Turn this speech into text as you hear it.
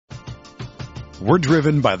We're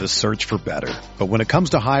driven by the search for better. But when it comes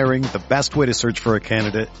to hiring, the best way to search for a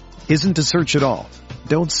candidate isn't to search at all.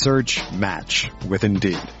 Don't search, match with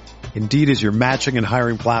Indeed. Indeed is your matching and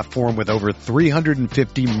hiring platform with over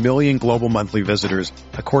 350 million global monthly visitors,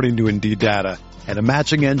 according to Indeed data, and a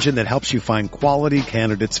matching engine that helps you find quality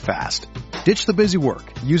candidates fast. Ditch the busy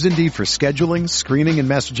work. Use Indeed for scheduling, screening, and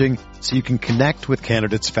messaging so you can connect with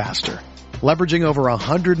candidates faster. Leveraging over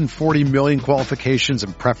 140 million qualifications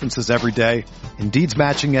and preferences every day, Indeed's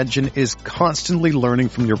matching engine is constantly learning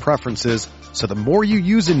from your preferences, so the more you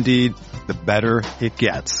use Indeed, the better it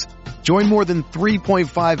gets. Join more than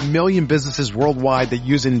 3.5 million businesses worldwide that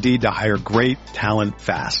use Indeed to hire great talent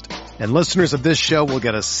fast. And listeners of this show will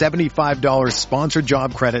get a $75 sponsored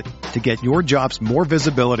job credit to get your jobs more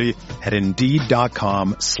visibility at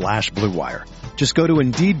Indeed.com/Blue Wire. Just go to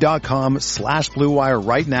Indeed.com/Blue Wire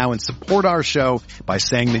right now and support our show by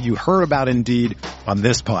saying that you heard about Indeed on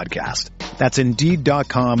this podcast. That's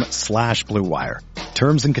Indeed.com/Blue Wire.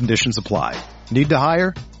 Terms and conditions apply. Need to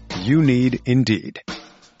hire? You need Indeed.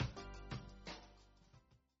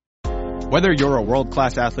 Whether you're a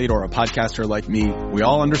world-class athlete or a podcaster like me, we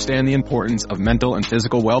all understand the importance of mental and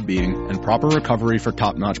physical well-being and proper recovery for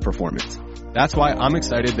top-notch performance. That's why I'm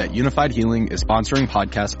excited that Unified Healing is sponsoring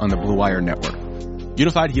podcasts on the Blue Wire Network.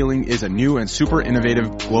 Unified Healing is a new and super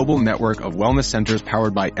innovative global network of wellness centers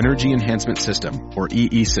powered by Energy Enhancement System, or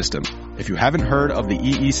EE System. If you haven't heard of the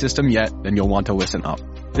EE System yet, then you'll want to listen up.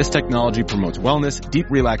 This technology promotes wellness, deep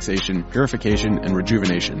relaxation, purification, and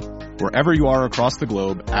rejuvenation. Wherever you are across the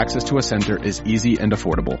globe, access to a center is easy and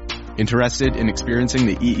affordable. Interested in experiencing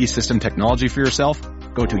the EE System technology for yourself?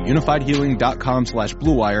 Go to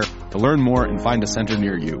unifiedhealing.com/Blue Wire to learn more and find a center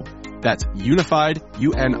near you. That's unified,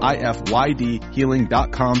 UNIFYD,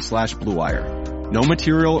 healing.com/Blue Wire. No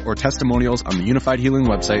material or testimonials on the Unified Healing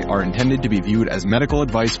website are intended to be viewed as medical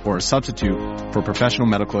advice or a substitute for professional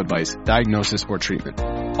medical advice, diagnosis, or treatment.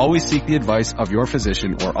 Always seek the advice of your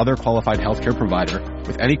physician or other qualified healthcare provider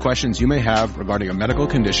with any questions you may have regarding a medical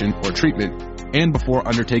condition or treatment and before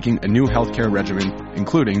undertaking a new healthcare regimen,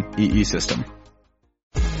 including EE System.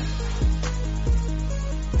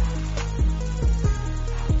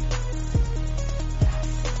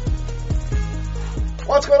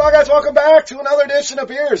 What's going on, guys? Welcome back to another edition of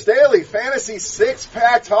Beers Daily Fantasy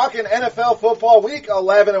Six-Pack, talking NFL football Week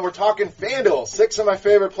 11, and we're talking FanDuel. 6 of my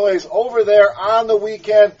favorite plays over there on the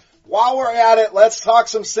weekend. While we're at it, let's talk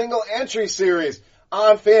some single entry series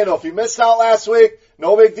on FanDuel. If you missed out last week,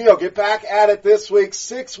 no big deal. Get back at it this week.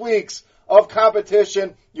 6 weeks of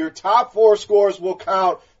competition. Your top 4 scores will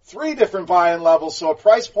count. 3 different buy-in levels, so a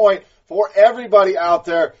price point for everybody out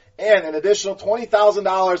there. And an additional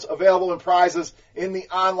 $20,000 available in prizes in the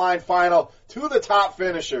online final to the top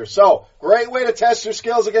finisher. So, great way to test your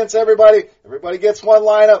skills against everybody. Everybody gets one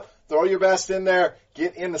lineup. Throw your best in there.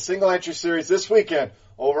 Get in the single entry series this weekend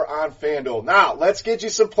over on FanDuel. Now, let's get you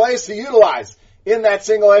some plays to utilize in that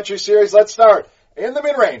single entry series. Let's start in the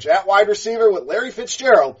mid-range at wide receiver with Larry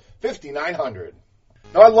Fitzgerald, 5,900.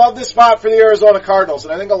 Now, I love this spot for the Arizona Cardinals,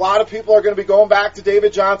 and I think a lot of people are going to be going back to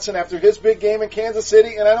David Johnson after his big game in Kansas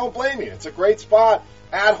City, and I don't blame you. It's a great spot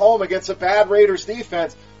at home against a bad Raiders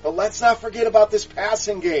defense, but let's not forget about this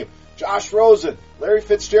passing game. Josh Rosen, Larry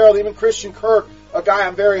Fitzgerald, even Christian Kirk, a guy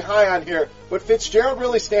I'm very high on here, but Fitzgerald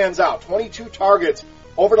really stands out. 22 targets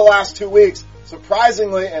over the last 2 weeks.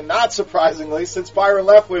 Surprisingly and not surprisingly, since Byron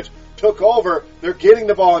Leftwich took over, they're getting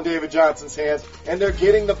the ball in David Johnson's hands, and they're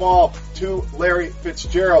getting the ball to Larry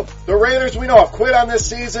Fitzgerald. The Raiders, we know, have quit on this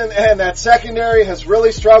season, and that secondary has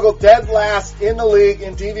really struggled, dead last in the league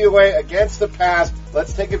in DVOA against the pass.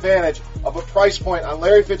 Let's take advantage of a price point on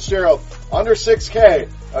Larry Fitzgerald under $6K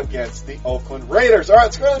against the Oakland Raiders. All right,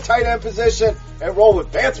 let's go to the tight end position and roll with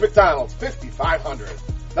Vance McDonald, 5,500.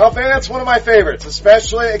 Now, Vance, one of my favorites,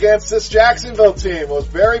 especially against this Jacksonville team, was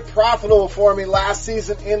very profitable for me last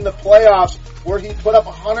season in the playoffs, where he put up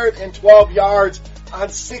 112 yards on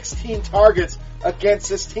 16 targets against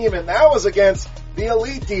this team, and that was against the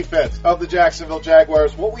elite defense of the Jacksonville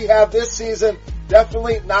Jaguars. What we have this season,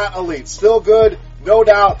 definitely not elite. Still good, no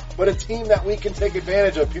doubt, but a team that we can take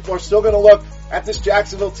advantage of. People are still going to look at this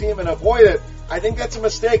Jacksonville team and avoid it. I think that's a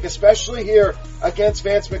mistake, especially here against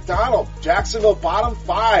Vance McDonald. Jacksonville bottom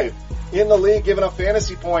 5 in the league, giving up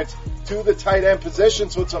fantasy points to the tight end position.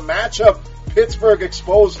 So it's a matchup Pittsburgh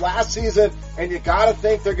exposed last season, and you got to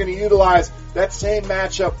think they're going to utilize that same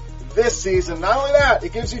matchup this season. Not only that,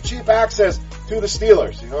 it gives you cheap access to the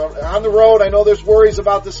Steelers. You know, on the road, I know there's worries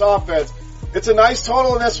about this offense. It's a nice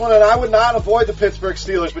total in this one, and I would not avoid the Pittsburgh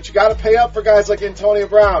Steelers, but you got to pay up for guys like Antonio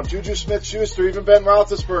Brown, Juju Smith-Schuster, even Ben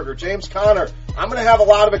Roethlisberger, James Conner. I'm going to have a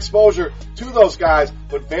lot of exposure to those guys,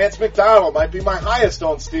 but Vance McDonald might be my highest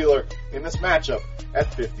owned Steeler in this matchup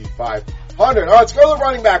at 5,500. All right, let's go to the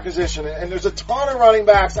running back position, and there's a ton of running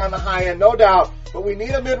backs on the high end, no doubt, but we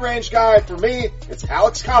need a mid-range guy. For me, it's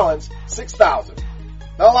Alex Collins, 6,000.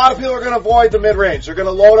 Now, a lot of people are going to avoid the mid-range. They're going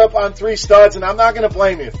to load up on 3 studs, and I'm not going to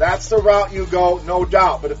blame you. If that's the route you go, no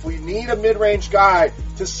doubt. But if we need a mid-range guy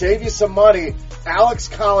to save you some money, Alex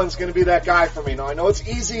Collins is going to be that guy for me. Now, I know it's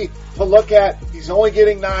easy to look at. He's only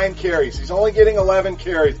getting 9 carries. He's only getting 11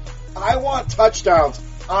 carries. I want touchdowns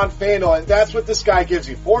on FanDuel, and that's what this guy gives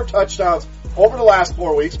you. 4 touchdowns over the last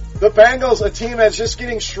 4 weeks. The Bengals, a team that's just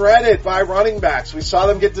getting shredded by running backs. We saw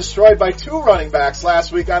them get destroyed by 2 running backs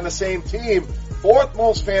last week on the same team. 4th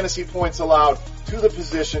most fantasy points allowed to the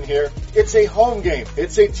position here. It's a home game.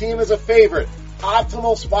 It's a team as a favorite.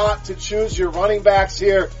 Optimal spot to choose your running backs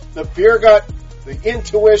here. The beer gut, the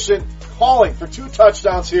intuition, calling for 2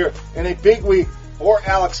 touchdowns here in a big week for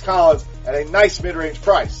Alex Collins at a nice mid-range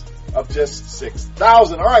price of just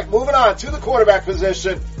 6,000. All right, moving on to the quarterback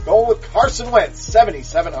position. Going with Carson Wentz,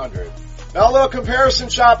 7,700. Now a little comparison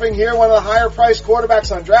shopping here. One of the higher priced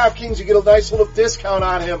quarterbacks on DraftKings. You get a nice little discount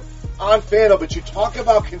on him on FanDuel, but you talk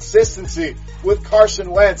about consistency with Carson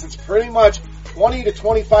Wentz. It's pretty much 20 to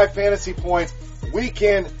 25 fantasy points week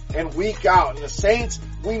in and week out. And the Saints,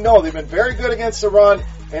 we know they've been very good against the run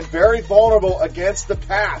and very vulnerable against the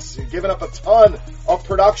pass. You're giving up a ton of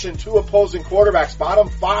production to opposing quarterbacks, bottom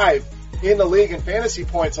 5 in the league in fantasy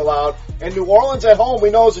points allowed. And New Orleans at home, we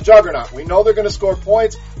know is a juggernaut. We know they're going to score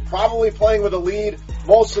points, probably playing with a lead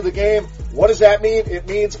most of the game. What does that mean? It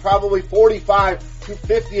means probably 45 to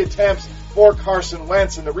 50 attempts for Carson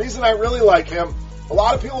Wentz. And the reason I really like him, a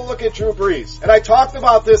lot of people look at Drew Brees. And I talked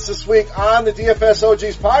about this week on the DFS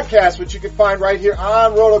OGs podcast, which you can find right here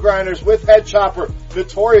on RotoGrinders with Head Chopper,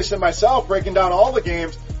 Notorious, and myself breaking down all the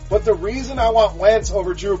games. But the reason I want Wentz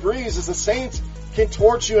over Drew Brees is the Saints can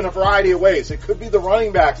torch you in a variety of ways. It could be the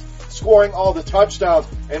running backs scoring all the touchdowns,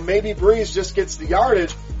 and maybe Brees just gets the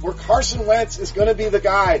yardage, where Carson Wentz is going to be the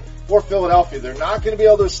guy for Philadelphia. They're not going to be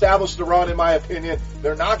able to establish the run, in my opinion.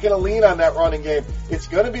 They're not going to lean on that running game. It's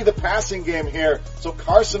going to be the passing game here. So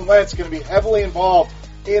Carson Wentz is going to be heavily involved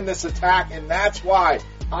in this attack, and that's why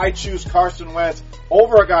I choose Carson Wentz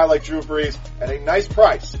over a guy like Drew Brees at a nice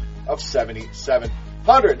price of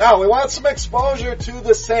 7,700. Now, we want some exposure to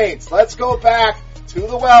the Saints. Let's go back to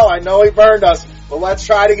the well. I know he burned us, but let's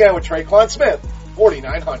try it again with Tre'Quan Smith,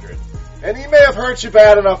 4,900. And he may have hurt you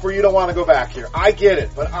bad enough where you don't want to go back here. I get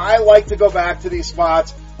it, but I like to go back to these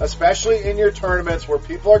spots, especially in your tournaments where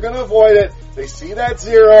people are going to avoid it. They see that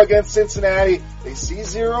 0 against Cincinnati. They see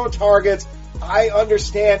 0 targets. I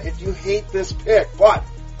understand if you hate this pick, but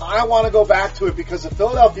I want to go back to it because the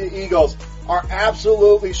Philadelphia Eagles are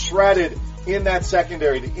absolutely shredded in that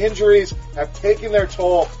secondary. The injuries have taken their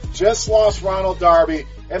toll. Just lost Ronald Darby.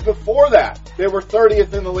 And before that, they were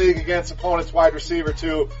 30th in the league against opponents' wide receiver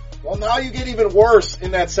too. Well, now you get even worse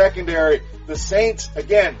in that secondary. The Saints,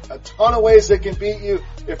 again, a ton of ways they can beat you.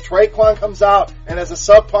 If Tre'Quan comes out and has a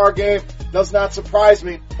subpar game, does not surprise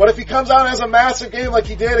me. But if he comes out and has a massive game like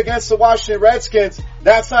he did against the Washington Redskins,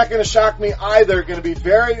 that's not going to shock me either. Going to be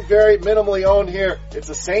very, very minimally owned here. It's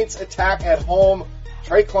the Saints attack at home.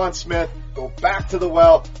 Tre'Quan Smith, go back to the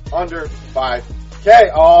well, under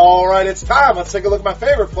 5K. All right, it's time. Let's take a look at my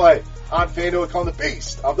favorite play on FanDuel. We call him the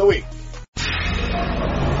Beast of the Week.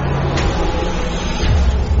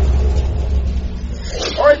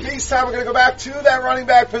 All right, Beast time. We're going to go back to that running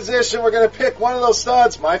back position. We're going to pick one of those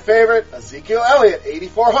studs. My favorite, Ezekiel Elliott,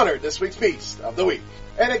 8,400, this week's Beast of the Week.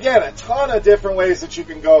 And again, a ton of different ways that you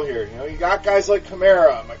can go here. You know, you got guys like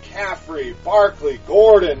Kamara, McCaffrey, Barkley,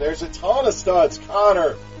 Gordon. There's a ton of studs.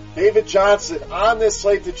 Connor, David Johnson on this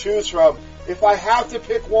slate to choose from. If I have to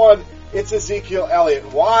pick one, it's Ezekiel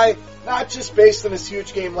Elliott. Why? Not just based on his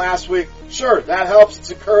huge game last week. Sure, that helps.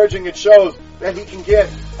 It's encouraging. It shows that he can get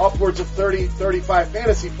upwards of 30, 35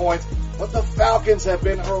 fantasy points. But the Falcons have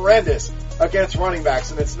been horrendous against running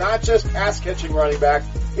backs. And it's not just pass-catching running back.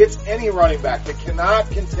 It's any running back that cannot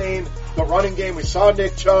contain the running game. We saw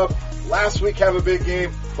Nick Chubb last week have a big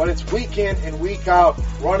game, but it's week in and week out.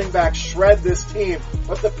 Running backs shred this team.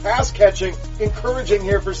 But the pass catching, encouraging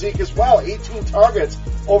here for Zeke as well. 18 targets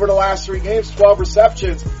over the last 3 games, 12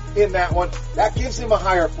 receptions in that one. That gives him a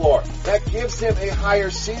higher floor. That gives him a higher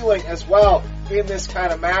ceiling as well in this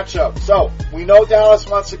kind of matchup. So we know Dallas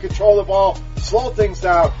wants to control the ball, slow things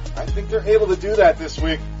down. I think they're able to do that this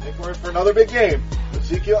week. I think we're in for another big game.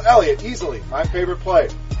 Ezekiel Elliott, easily my favorite play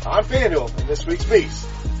on FanDuel in this week's Beast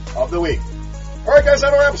of the Week. All right, guys,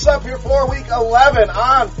 that'll wrap us up here for Week 11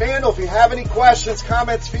 on FanDuel. If you have any questions,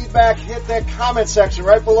 comments, feedback, hit that comment section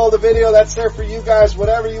right below the video. That's there for you guys.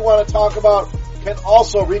 Whatever you want to talk about. You can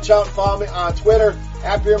also reach out and follow me on Twitter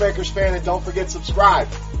 @BeerMakersFan, and don't forget, subscribe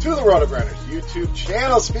to the RotoGrinders YouTube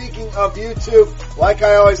channel. Speaking of YouTube, like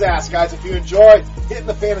I always ask, guys, if you enjoy hitting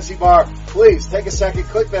the fantasy bar, please take a second,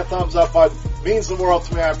 click that thumbs up button. It means the world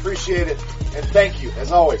to me. I appreciate it. And thank you,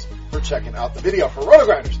 as always, for checking out the video. For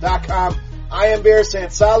RotoGrinders.com, I am Beer saying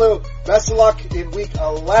salut. Best of luck in Week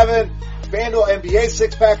 11. FanDuel NBA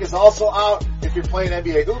 6-pack is also out. If you're playing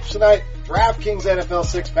NBA hoops tonight, DraftKings NFL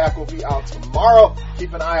 6-pack will be out tomorrow.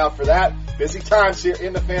 Keep an eye out for that. Busy times here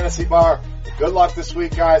in the fantasy bar. Good luck this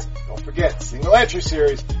week, guys. Don't forget, single entry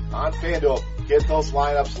series on FanDuel. Get those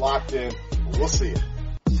lineups locked in. We'll see you.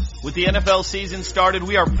 With the NFL season started,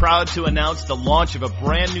 we are proud to announce the launch of a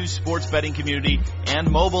brand new sports betting community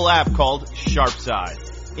and mobile app called Sharpside.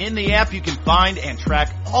 In the app, you can find and track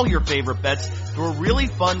all your favorite bets through a really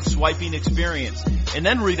fun swiping experience, and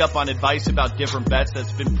then read up on advice about different bets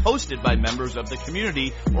that's been posted by members of the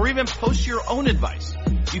community, or even post your own advice.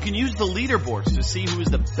 You can use the leaderboards to see who is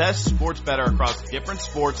the best sports bettor across different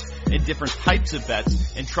sports and different types of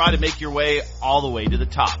bets, and try to make your way all the way to the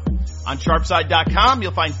top. On Sharpside.com,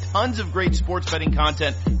 you'll find tons of great sports betting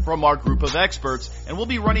content from our group of experts, and we'll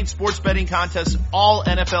be running sports betting contests all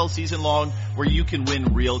NFL season long where you can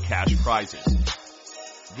win real cash prizes.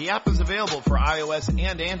 The app is available for iOS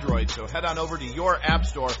and Android, so head on over to your app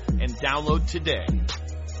store and download today.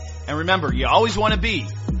 And remember, you always want to be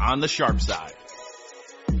on the sharp side.